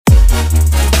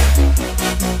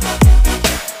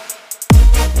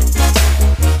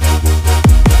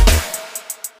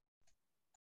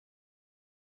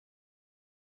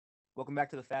Welcome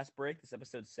back to the Fast Break. This is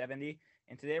episode 70,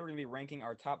 and today we're going to be ranking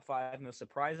our top 5 most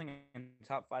surprising and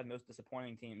top 5 most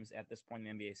disappointing teams at this point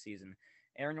in the NBA season.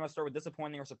 Aaron, you want to start with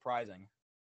disappointing or surprising?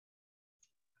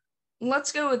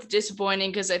 Let's go with disappointing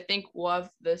because I think we'll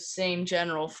have the same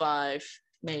general 5,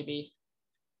 maybe.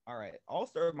 All right, I'll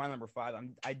start with my number 5.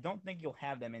 I don't think you'll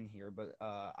have them in here, but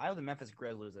I have the Memphis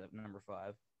Grizzlies at number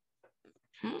 5.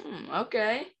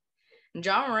 Okay.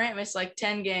 Ja Morant missed like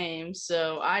 10 games,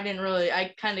 so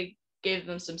I kind of gave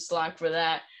them some slack for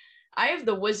that. I have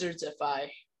the Wizards at 5.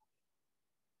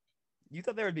 You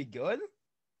thought they would be good?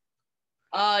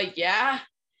 Yeah.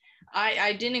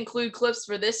 I didn't include clips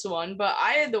for this one, but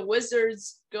I had the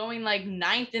Wizards going like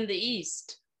 9th in the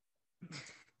East.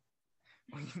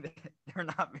 They're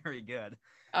not very good.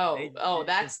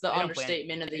 That's the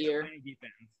understatement of the year.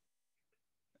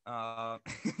 Yeah,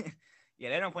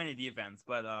 they don't play any defense,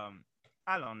 but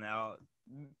I don't know.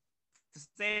 To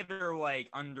say they're like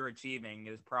underachieving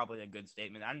is probably a good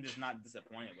statement. I'm just not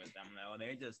disappointed with them though.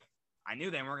 I knew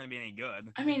they weren't going to be any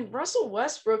good. I mean, Russell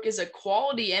Westbrook is a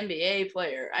quality NBA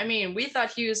player. I mean, we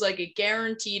thought he was like a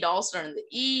guaranteed all-star in the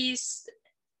East.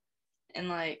 And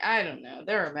like, I don't know.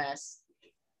 They're a mess.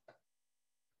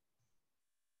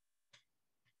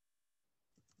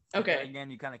 Okay. Again,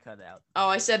 you kind of cut out. Oh,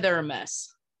 I said they're a mess.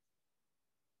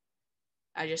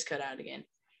 I just cut out again.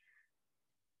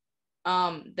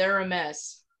 They're a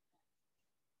mess.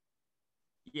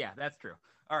 Yeah, that's true.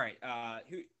 All right.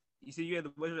 You see, you had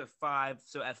the Wizards at 5.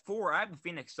 So at 4, I have the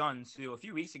Phoenix Suns, who a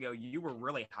few weeks ago you were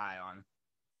really high on.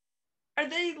 Are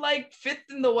they like 5th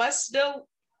in the West still?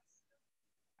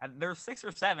 They're 6th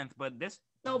or 7th, but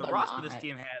the roster this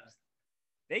team has,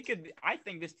 they could. I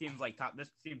think this team's like top. This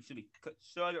team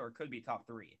could be top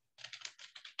 3.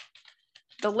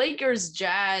 The Lakers,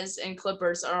 Jazz, and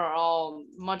Clippers are all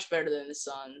much better than the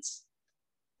Suns.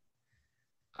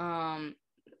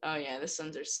 Oh yeah, the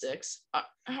Suns are 6.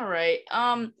 All right.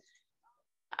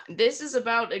 This is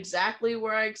about exactly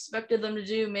where I expected them to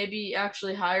do, maybe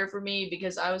actually higher for me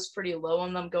because I was pretty low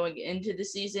on them going into the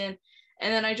season.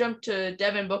 And then I jumped to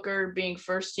Devin Booker being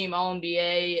first team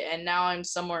All-NBA, and now I'm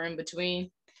somewhere in between.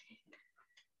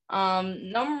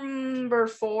 Number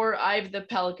 4, I have the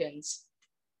Pelicans.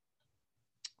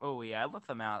 Oh, yeah, I left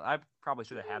them out. I probably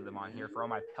should have had them on here for all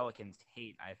my Pelicans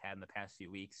hate I've had in the past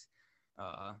few weeks.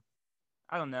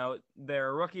 I don't know.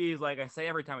 Their rookies, like I say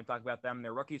every time we talk about them,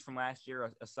 their rookies from last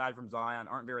year, aside from Zion,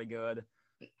 aren't very good.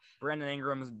 Brandon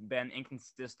Ingram's been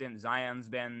inconsistent. Zion's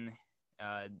been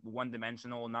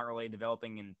one-dimensional, not really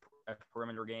developing in a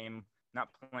perimeter game, not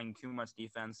playing too much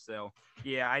defense. So,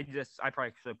 yeah, I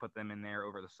probably should have put them in there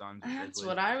over the Suns. That's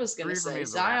what I was going to say.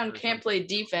 Zion can't play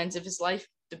defense if his life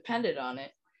depended on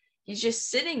it. He's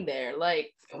just sitting there.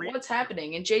 Like, what's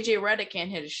happening? And JJ Redick can't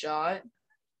hit a shot.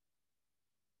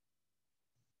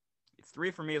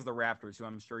 3 for me is the Raptors, who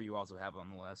I'm sure you also have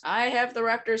on the list. I have the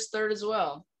Raptors 3rd as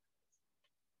well.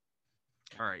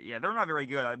 All right. Yeah, they're not very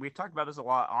good. We've talked about this a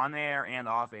lot on air and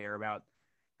off air about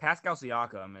Pascal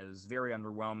Siakam is very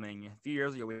underwhelming. A few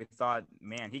years ago, we thought,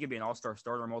 man, he could be an all-star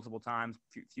starter multiple times,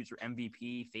 future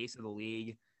MVP, face of the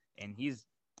league, and he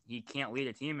can't lead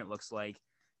a team, it looks like.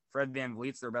 Fred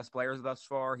VanVleet's their best players thus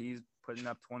far. He's putting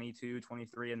up 22,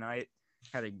 23 a night.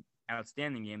 Had an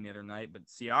outstanding game the other night, but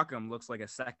Siakam looks like a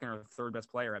second or third best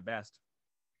player at best.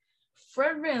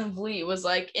 Fred VanVleet was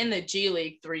like in the G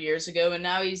League 3 years ago, and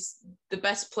now he's the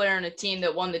best player on a team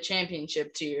that won the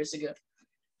championship 2 years ago.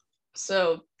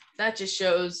 So that just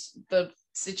shows the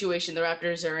situation the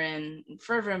Raptors are in.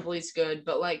 Fred VanVleet's good,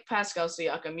 but like Pascal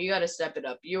Siakam, you got to step it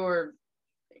up. You're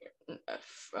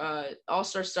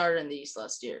all-star starter in the East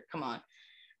last year. Come on.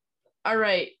 All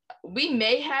right. We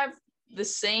may have the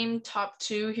same top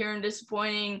 2 here in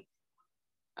disappointing.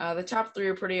 The top 3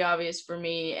 are pretty obvious for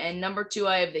me. And number 2,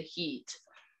 I have the Heat.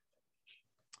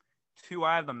 2,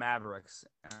 I have the Mavericks.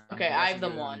 Okay, I have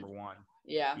them 1. Number 1.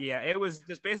 Yeah. Yeah, it was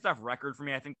just based off record for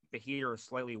me. I think the Heat are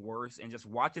slightly worse, and just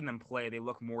watching them play, they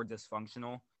look more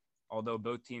dysfunctional, although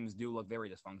both teams do look very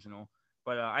dysfunctional.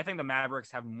 But I think the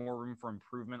Mavericks have more room for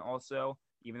improvement also,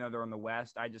 even though they're in the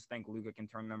West. I just think Luka can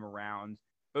turn them around.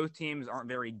 Both teams aren't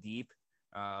very deep.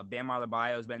 Bam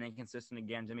Adebayo has been inconsistent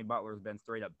again. Jimmy Butler has been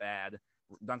straight up bad.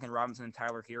 Duncan Robinson and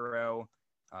Tyler Hero,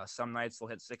 some nights they'll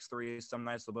hit 6 threes, some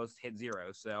nights they'll both hit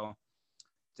 0. So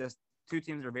just 2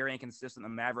 teams are very inconsistent. The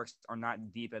Mavericks are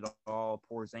not deep at all.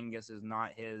 Porzingis is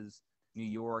not his New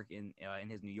York in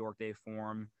his New York day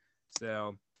form.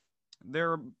 So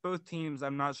they're both teams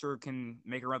I'm not sure can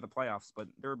make it around the playoffs, but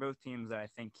they're both teams that I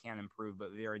think can improve,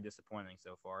 but very disappointing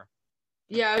so far.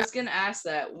 Yeah, I was going to ask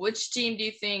that. Which team do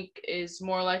you think is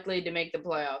more likely to make the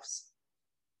playoffs?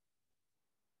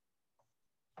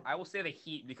 I will say the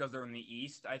Heat because they're in the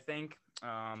East, I think,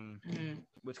 Mhm.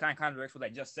 which kind of contradicts what I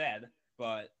just said.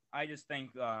 But I just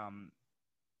think they'll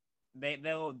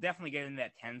definitely get in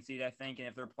that 10 seed, I think. And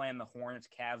if they're playing the Hornets,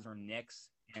 Cavs, or Knicks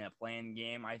in a playing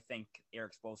game, I think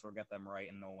Eric Spoelstra will get them right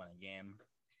and they'll win a game.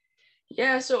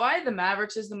 Yeah, so I had the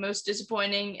Mavericks as the most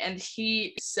disappointing and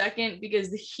Heat second because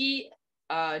the Heat,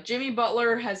 Jimmy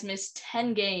Butler has missed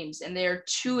 10 games and they are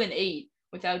 2-8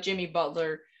 without Jimmy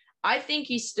Butler. I think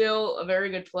he's still a very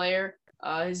good player.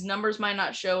 His numbers might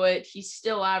not show it. He's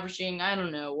still averaging, I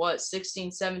don't know,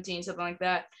 16, 17, something like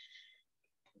that.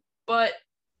 But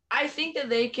I think that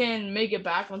they can make it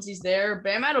back once he's there.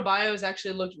 Bam Adebayo has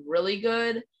actually looked really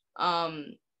good.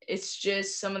 It's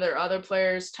just some of their other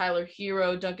players, Tyler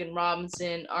Hero, Duncan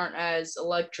Robinson, aren't as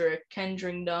electric.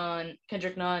 Kendrick Nunn,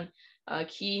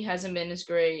 he hasn't been as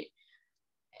great.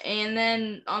 And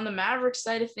then on the Mavericks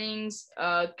side of things,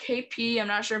 KP, I'm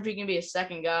not sure if he can be a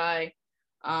second guy.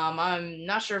 I'm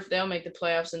not sure if they'll make the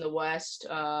playoffs in the West.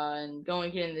 And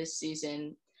going into this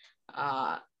season,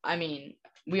 I mean,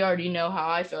 we already know how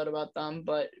I felt about them,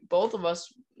 but both of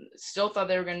us still thought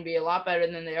they were going to be a lot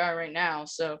better than they are right now.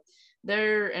 So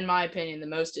they're, in my opinion, the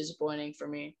most disappointing for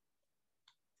me.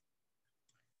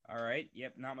 All right.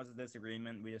 Yep. Not much of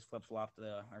disagreement. We just flip-flopped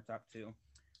our top two.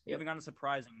 Yep. Moving on to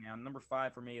surprising now. Number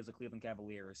 5 for me is the Cleveland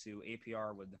Cavaliers, who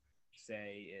APR would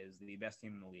say is the best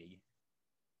team in the league.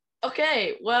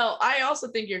 Okay. Well, I also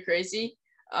think you're crazy.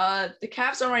 The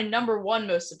Cavs are my number 1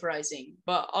 most surprising,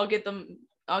 but I'll get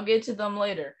to them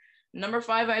later. Number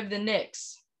 5, I have the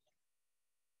Knicks.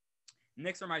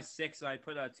 Knicks are my 6, so I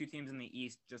put 2 teams in the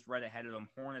East just right ahead of them.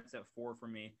 Hornets at 4 for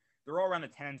me. They're all around the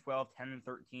 10 and 12, 10 and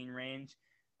 13 range.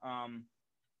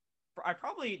 I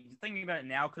probably, thinking about it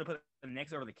now, could have put the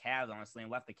Knicks over the Cavs, honestly,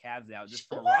 and left the Cavs out. Just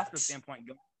from a roster standpoint,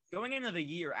 going into the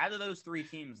year, out of those 3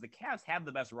 teams, the Cavs have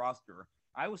the best roster.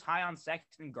 I was high on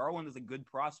Sexton. Garland is a good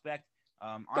prospect.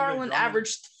 Garland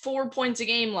averaged 4 points a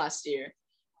game last year.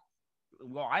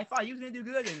 Well, I thought he was going to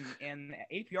do good, and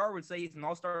APR would say he's an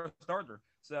all-star starter.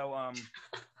 So,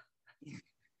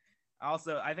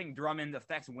 also, I think Drummond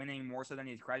affects winning more so than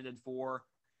he's credited for.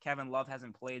 Kevin Love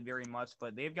hasn't played very much,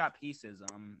 but they've got pieces.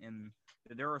 And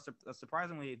they're a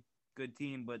surprisingly good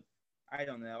team, but I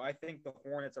don't know. I think the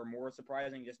Hornets are more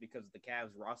surprising just because the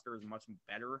Cavs roster is much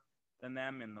better than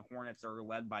them, and the Hornets are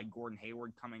led by Gordon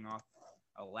Hayward coming off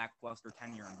a lackluster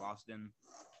tenure in Boston.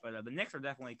 But the Knicks are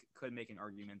definitely could make an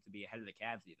argument to be ahead of the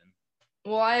Cavs even.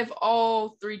 Well, I have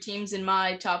all 3 teams in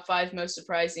my top 5 most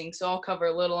surprising, so I'll cover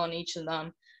a little on each of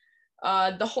them.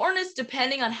 The Hornets,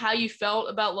 depending on how you felt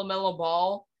about LaMelo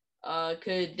Ball,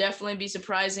 could definitely be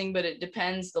surprising, but it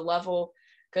depends the level.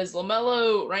 Because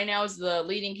LaMelo right now is the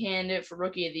leading candidate for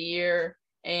Rookie of the Year,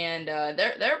 and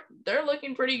they're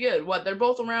looking pretty good. They're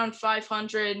both around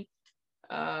 500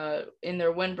 in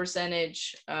their win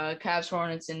percentage. Cavs,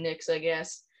 Hornets, and Knicks, I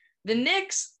guess. The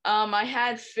Knicks, I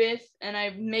had 5th, and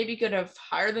I maybe could have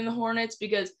higher than the Hornets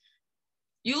because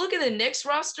you look at the Knicks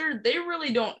roster, they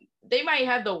really don't. They might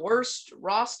have the worst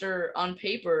roster on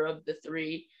paper of the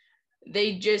 3.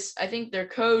 I think their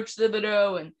coach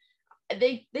Thibodeau, and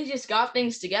they just got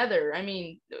things together. I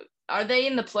mean, are they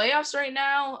in the playoffs right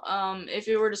now? If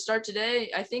it were to start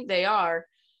today, I think they are.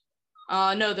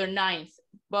 No, they're 9th,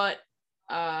 but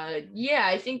yeah,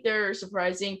 I think they're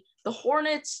surprising. The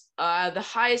Hornets, the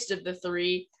highest of the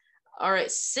 3, are at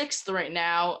 6th right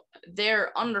now.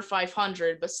 They're under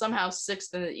 500, but somehow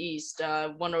 6th in the East.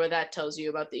 Wonder what that tells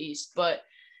you about the East. But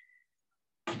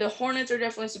the Hornets are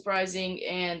definitely surprising,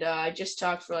 and I just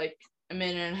talked for like a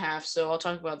minute and a half, so I'll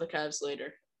talk about the Cavs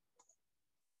later.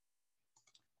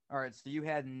 All right, so you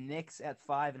had Knicks at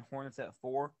 5 and Hornets at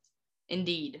 4?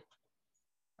 Indeed.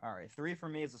 All right, 3 for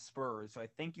me is the Spurs, so I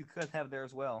think you could have there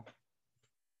as well.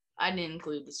 I didn't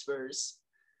include the Spurs.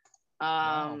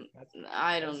 Wow,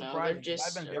 I don't know. They're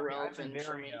just I've been irrelevant very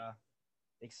for me.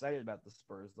 excited about the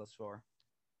Spurs thus far.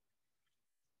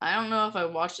 I don't know if I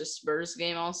watched a Spurs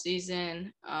game all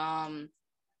season.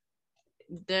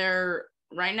 They're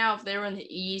right now, if they were in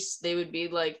the East, they would be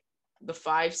like the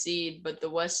 5 seed, but the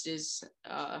West is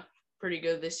pretty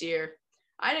good this year.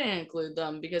 I didn't include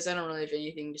them because I don't really have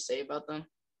anything to say about them.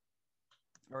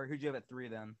 All right, who'd you have at 3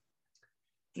 then?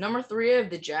 Number 3, I have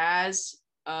the Jazz.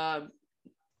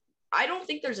 I don't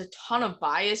think there's a ton of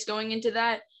bias going into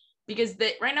that because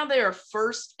right now they are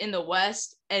 1st in the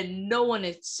West and no one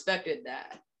expected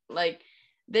that. Like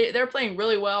they're playing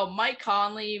really well. Mike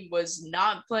Conley was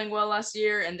not playing well last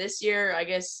year, and this year I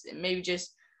guess maybe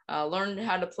just learned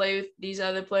how to play with these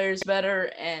other players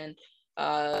better. And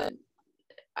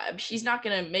he's not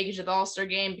gonna make it to the All-Star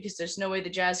game because there's no way the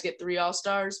Jazz get 3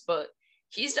 All-Stars, but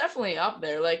he's definitely up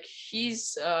there. Like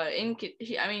he's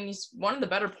he's one of the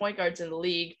better point guards in the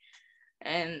league,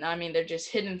 and I mean they're just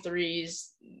hitting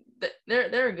threes.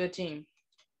 They're a good team.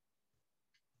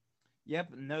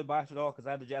 Yep, no bias at all because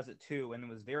I had the Jazz at 2, and it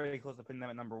was very close to putting them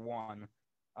at number 1.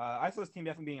 I saw this team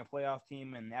definitely being a playoff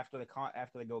team, and after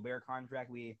the Gobert contract,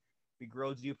 we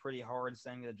grilled you pretty hard,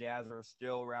 saying the Jazz are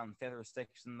still around 5th or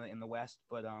 6th in the West,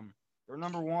 but they're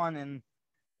number 1, and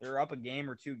they're up a game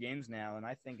or 2 games now, and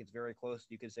I think it's very close.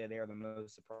 You could say they are the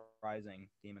most surprising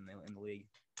team in the league.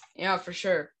 Yeah, for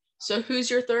sure. So who's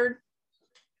your third?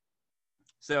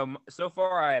 So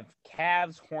far, I have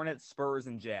Cavs, Hornets, Spurs,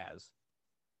 and Jazz.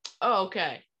 Oh,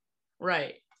 okay,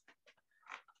 right.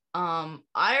 I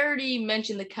already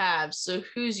mentioned the Cavs. So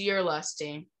who's your last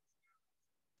team?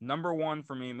 Number 1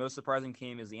 for me, most surprising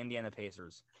team is the Indiana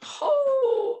Pacers.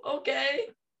 Oh, okay.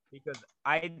 Because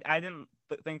I didn't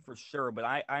think for sure, but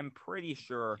I'm pretty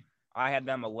sure I had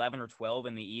them 11 or 12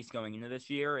 in the East going into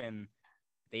this year, and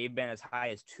they've been as high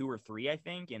as 2 or 3, I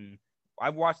think. And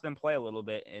I've watched them play a little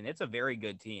bit, and it's a very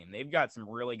good team. They've got some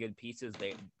really good pieces.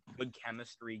 They good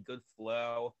chemistry, good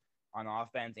flow on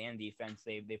offense and defense.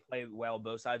 They play well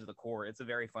both sides of the court. It's a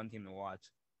very fun team to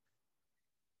watch.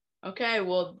 Okay,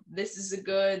 well, this is a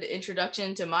good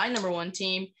introduction to my number 1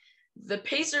 team. The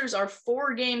Pacers are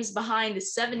 4 games behind the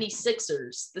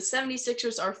 76ers. The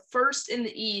 76ers are first in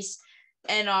the East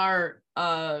and are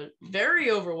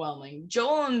very overwhelming.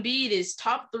 Joel Embiid is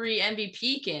top 3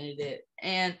 MVP candidate,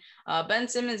 and Ben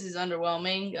Simmons is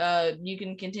underwhelming. You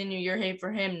can continue your hate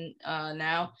for him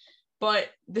now. But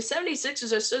the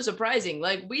 76ers are so surprising.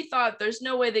 Like, we thought there's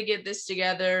no way they get this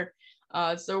together.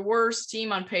 It's their worst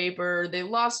team on paper. They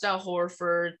lost Al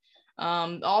Horford.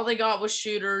 All they got was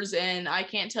shooters, and I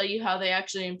can't tell you how they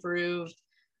actually improved.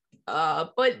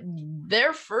 But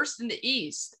they're first in the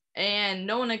East, and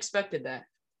no one expected that.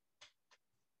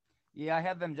 Yeah, I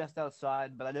had them just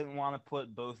outside, but I didn't want to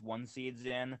put both 1 seeds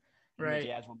in. Right. The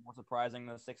Jazz were more surprising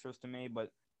than the Sixers to me,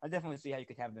 but I definitely see how you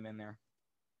could have them in there.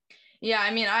 Yeah,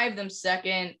 I mean, I have them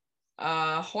second.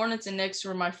 Hornets and Knicks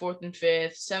were my 4th and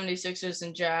 5th. 76ers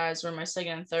and Jazz were my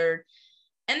 2nd and 3rd.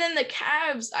 And then the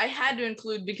Cavs I had to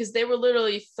include because they were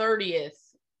literally 30th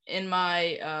in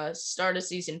my start of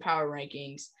season power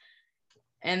rankings.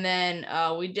 And then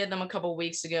we did them a couple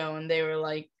weeks ago, and they were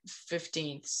like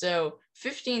 15th. So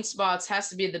 15 spots has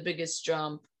to be the biggest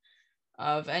jump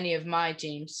of any of my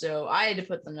teams. So I had to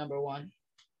put them number 1.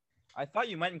 I thought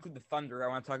you might include the Thunder. I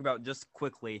want to talk about just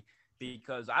quickly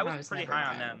because I was pretty high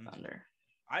on them. Thunder.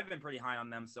 I've been pretty high on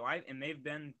them.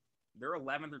 They're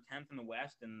 11th or 10th in the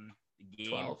West and the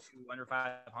game 2 under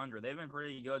 500. They've been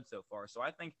pretty good so far. So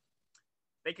I think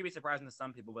they could be surprising to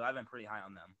some people, but I've been pretty high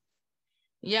on them.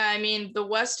 Yeah, I mean, the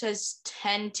West has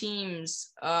 10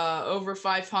 teams over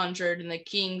 500, and the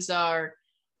Kings are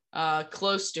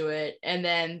close to it. And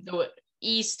then the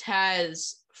East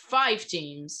has 5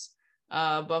 teams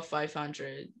above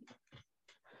 500.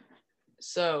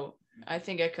 So I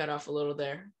think I cut off a little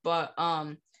there. But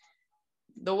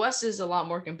the West is a lot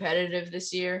more competitive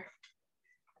this year.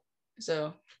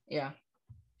 So, yeah.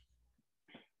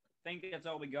 I think that's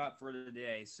all we got for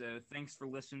today. So thanks for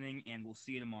listening, and we'll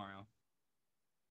see you tomorrow.